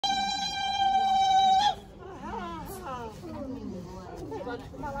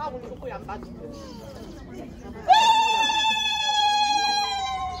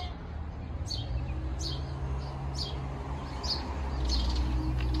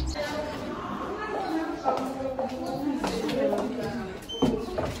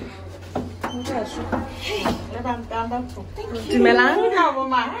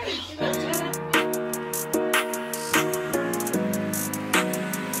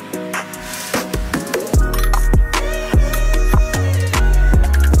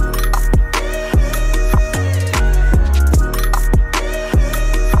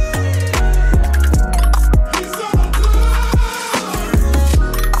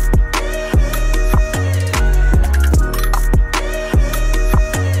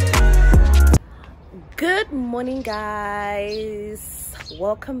Good morning, guys.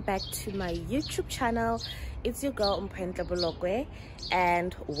 Welcome back to my YouTube channel. It's your girl Mpendla,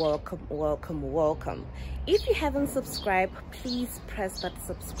 and welcome. If you haven't subscribed, please press that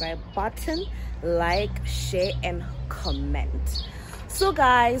subscribe button, like, share and comment. So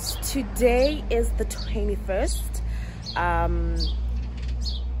guys, today is the 21st.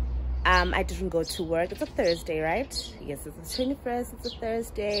 I didn't go to work. It's a Thursday, right? Yes, it's the 21st. It's a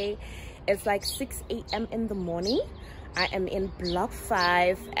Thursday. It's like 6 a.m. in the morning. I am in block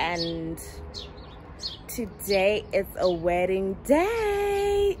 5 and today is a wedding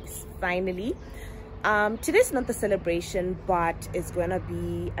day, finally. Today's not the celebration, but it's gonna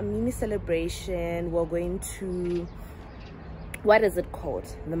be a mini celebration. We're going to, what is it called,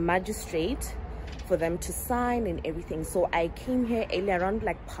 the magistrate, for them to sign and everything. So I came here early, around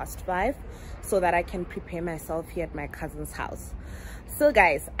like past 5, so that I can prepare myself here at my cousin's house. So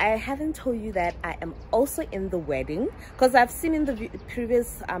guys, I haven't told you that I am also in the wedding, because I've seen in the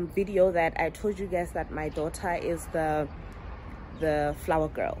previous video that I told you guys that my daughter is the flower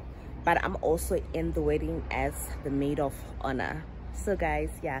girl, but I'm also in the wedding as the maid of honor. So guys,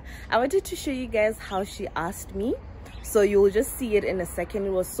 yeah, I wanted to show you guys how she asked me, so you will just see it in a second.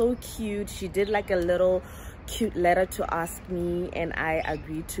 It was so cute. She did like a little cute letter to ask me, and I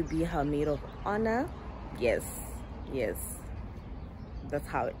agreed to be her maid of honor. Yes, that's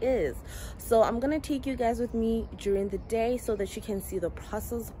how it is. So I'm gonna take you guys with me during the day so that you can see the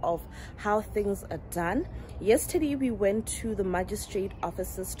process of how things are done. Yesterday we went to the magistrate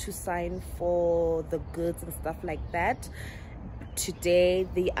offices to sign for the goods and stuff like that. Today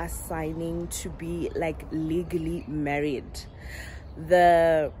they are signing to be like legally married.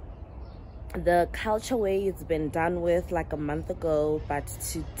 The culture way it's been done with like a month ago, but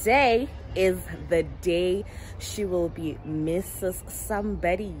today is the day she will be Mrs.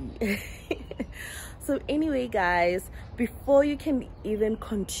 Somebody. So anyway guys, before you can even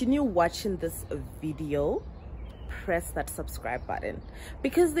continue watching this video, press that subscribe button,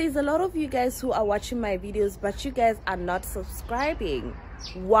 because there's a lot of you guys who are watching my videos but you guys are not subscribing.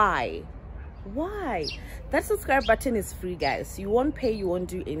 Why? That subscribe button is free, guys. You won't pay, you won't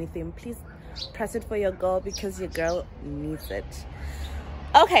do anything. Please press it for your girl, because your girl needs it.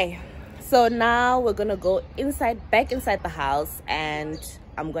 Okay, so now we're gonna go back inside the house, and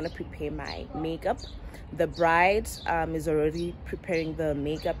I'm gonna prepare my makeup. The bride is already preparing the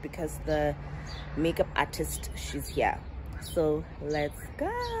makeup because the makeup artist, she's here. So let's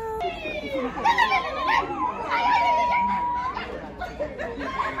go.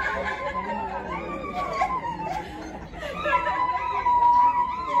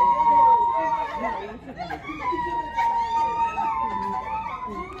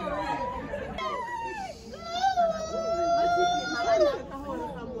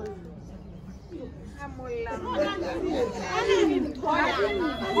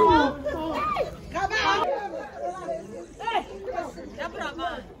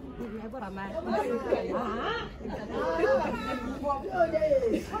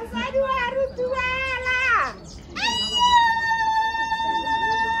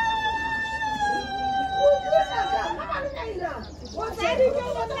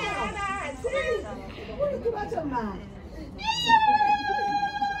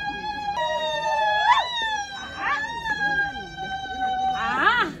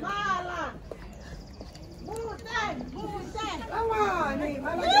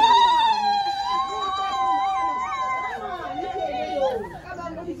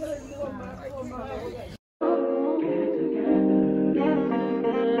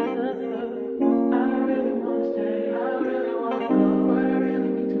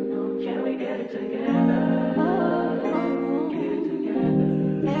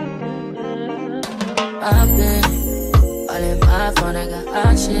 I've been all in my phone, I got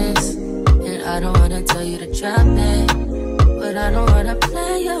options, and I don't wanna tell you to drop it, but I don't wanna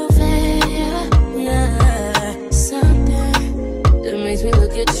play your fair. Yeah, something that makes me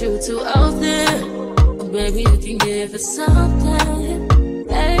here for something.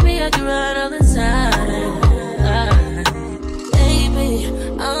 Baby, I can run all the time. Baby,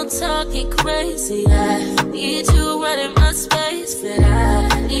 I'm talking crazy. I need you running my space, but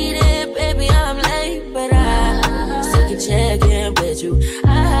I need it, baby. I'm late, but I still can check in with you.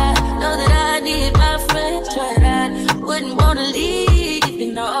 I know that I need my friends, but I wouldn't wanna leave.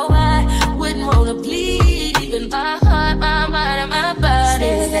 You know, I wouldn't wanna bleed. Even my heart, my mind, and my body.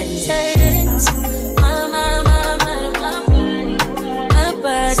 My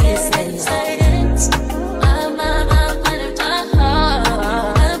body says my mind, and my heart.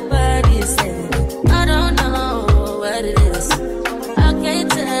 My body says I don't know what it is. I can't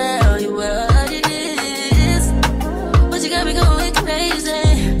tell you what it is, but you got me going crazy.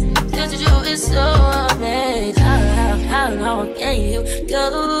 Just you is so amazing. How long can you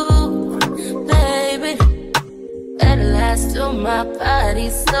go, baby? Better last till my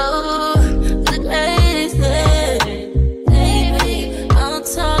body's so crazy. Baby, I'm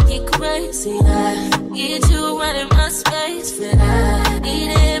talking crazy. I need you running my space, but I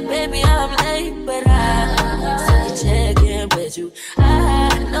need it, baby. I'm late, but I still can check in with you. I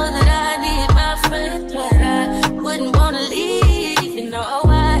know that I need my friends, but I wouldn't wanna leave. You know,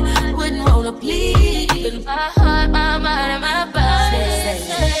 I wouldn't wanna bleed. Even my heart, my mind, and my body.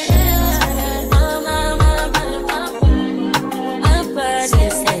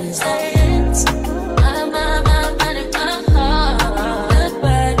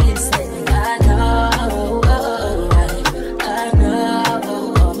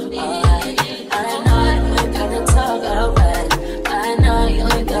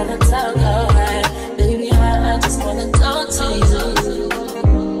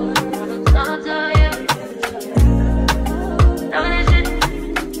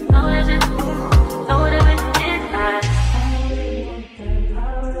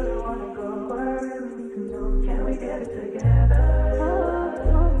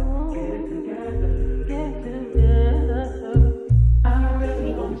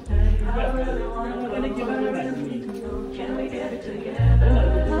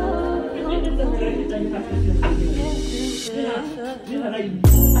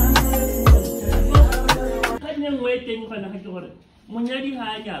 Monyadi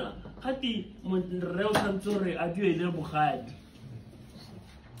ha a nyala gati monre o santse re a duele bogadi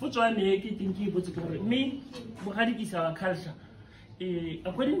go tswa me ke tinki botse gore me bogadi ke sa culture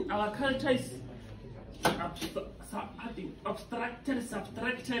according our culture is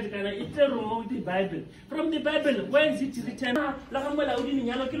subtracted kana it's removed the Bible from the Bible. Where is it written la ga mola o di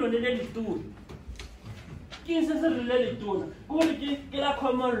nyalo ke lone le ditona ke se se le ditona go ke la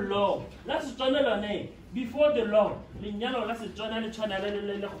common law la se tsone lone. Before the law, lenyalo la Setswana le tshwana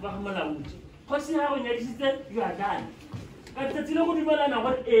le go ba molaodi. Go se ha go nyadisitse you are done. Ka tsetsile go dumelana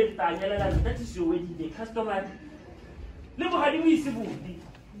gore e tanyela that is your wedding day customer. Le bogadi bo ise bodi.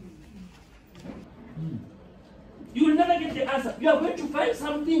 You will never get the answer. You are going to find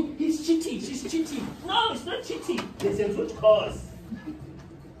something. He's cheating. She's cheating. No, it's not cheating. There's a root cause.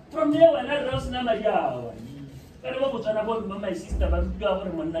 From there, when I was na Maria, I don't know what my sister, but you are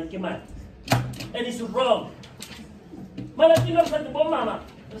going to get and it's wrong. Malatino said the mama,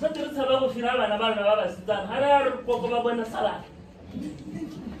 the Saturday Sabbath Firala and Abana Sitan, Harar Pokoma Sala.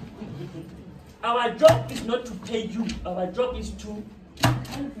 Our job is not to pay you, our job is to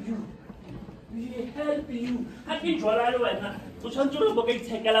help you. We help you. Happy Joalalo and Uchanturo Boke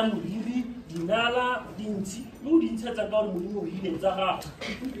Tekala Murivi, Dinala, Dinti, Mudin Tatagon Mudi and Zaha.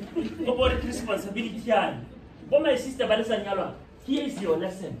 About responsibility. But my sister Balasanyala, here is your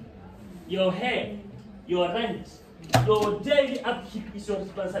lesson. Your hair, your rent, your daily upkeep is your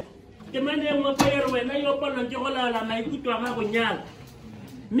responsibility. The man who fire when I open on Jola, my good to Amagunyal.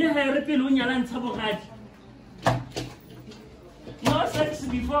 Me hair repeal Unyalan Sabogad. No sex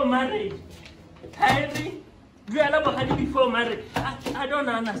before marriage. Harry, you are never had before marriage. I don't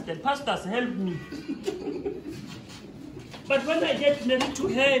understand. Pastors, help me. But when I get married to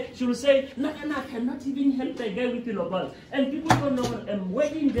her, she will say, no, I cannot even help the girl with the lobal. And people don't know what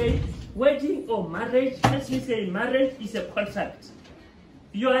wedding day, wedding or marriage, let me say marriage is a contract.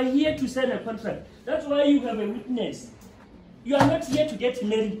 You are here to sign a contract. That's why you have a witness. You are not here to get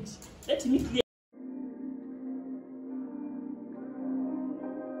married. Let me clear.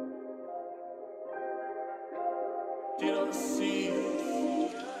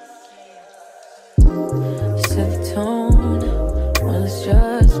 Set the tone, well it's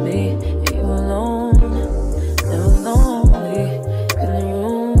just me and you alone. Never lonely in the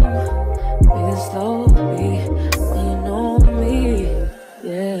room, breathing slowly when you know me.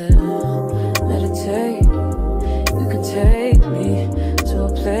 Yeah, meditate, you can take me to a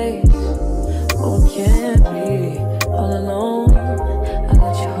place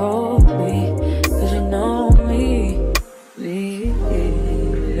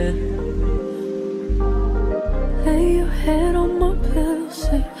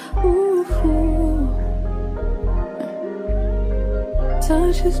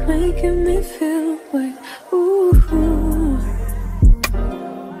making me feel like ooh.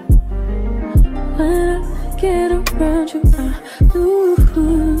 When I get around you, I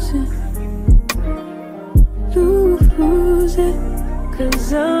lose it,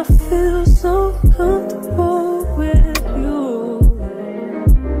 'cause I feel so comfortable with you.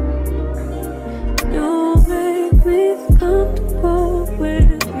 You make me comfortable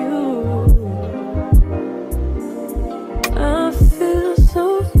with you. I feel so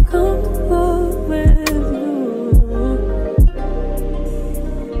comfortable with you.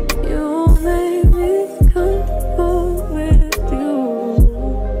 You make me comfortable with you.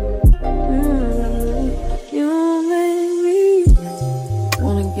 You make me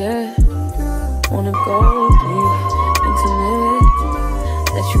wanna go deep, intimate.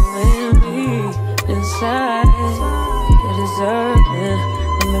 That you made me inside. You're deserving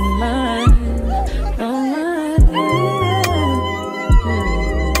of my mind,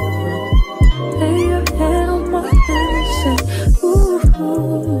 Lay your head on my head, say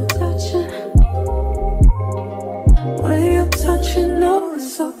ooh, touching. When you're touching, no,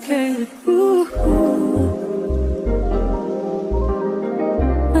 it's okay. Ooh.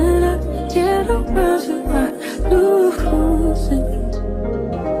 When I get around you, I lose it.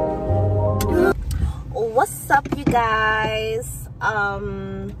 What's up, you guys?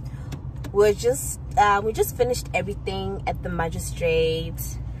 we just finished everything at the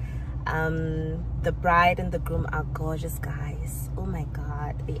magistrate. The bride and the groom are gorgeous, guys. Oh my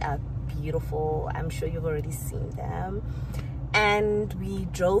god, they are beautiful. I'm sure you've already seen them. And we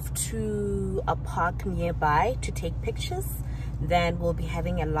drove to a park nearby to take pictures. Then we'll be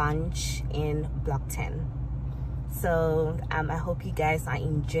having a lunch in block 10. So I hope you guys are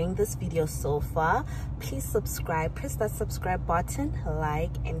enjoying this video so far. Please subscribe, press that subscribe button,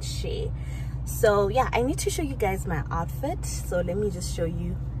 like and share. So yeah, I need to show you guys my outfit, so let me just show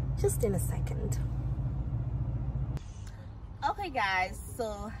you just in a second. Okay guys,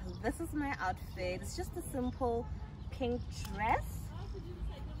 so this is my outfit. It's just a simple pink dress.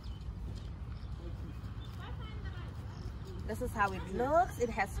 This is how it looks. It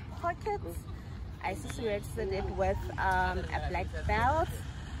has pockets. I situated it with a black belt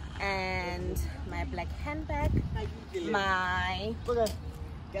and my black handbag, my black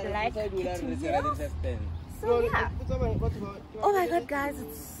kitten heels. So yeah. Oh my god guys,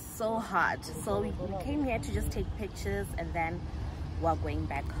 it's so hot. So we came here to just take pictures and then we're going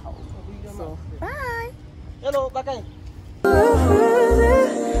back home. So bye. Hello, bye.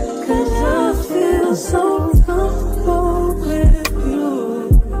 'Cause I feel so comfortable with you.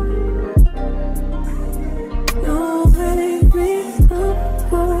 You make me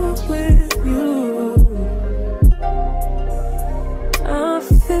comfortable with you. I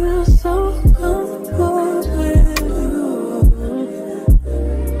feel so comfortable with you.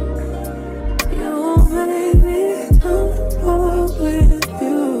 You make me comfortable with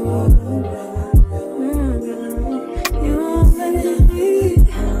you. You make me,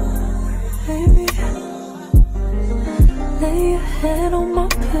 baby. Lay your head on my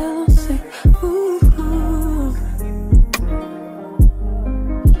pillow, say ooh.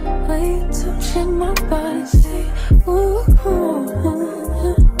 When you touching my body, say ooh.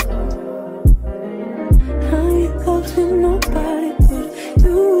 I ain't loving nobody but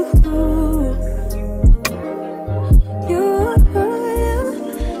you. You,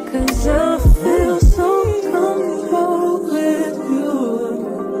 'cause I feel so comfortable with you.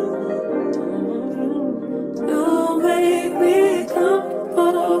 You make me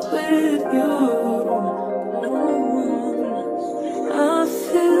comfortable with you. I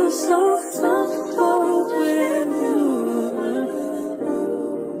feel so comfortable with you.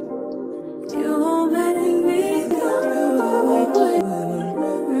 You make me comfortable with you.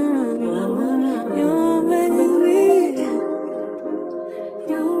 You make me.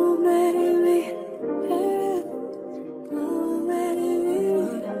 You make me. You make me.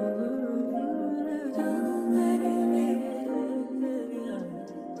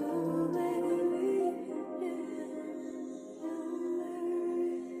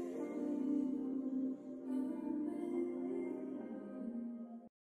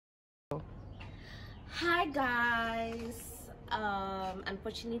 Hi guys,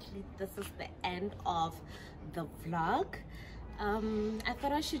 unfortunately this is the end of the vlog. I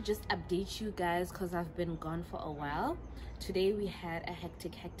thought I should just update you guys because I've been gone for a while. Today we had a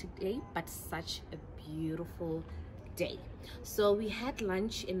hectic day, but such a beautiful day. So we had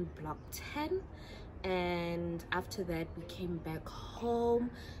lunch in block 10, and after that we came back home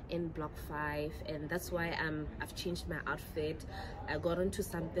in block 5, and that's why I've changed my outfit. I got onto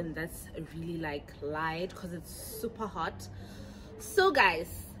something that's really like light because it's super hot. So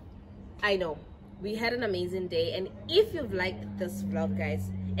guys, I know we had an amazing day, and if you've liked this vlog, guys,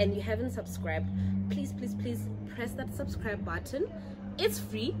 and you haven't subscribed, please press that subscribe button. It's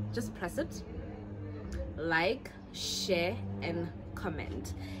free, just press it. Like, share, and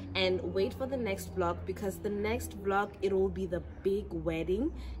comment, and wait for the next vlog, because the next vlog, it will be the big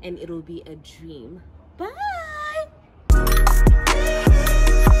wedding and it will be a dream. Bye.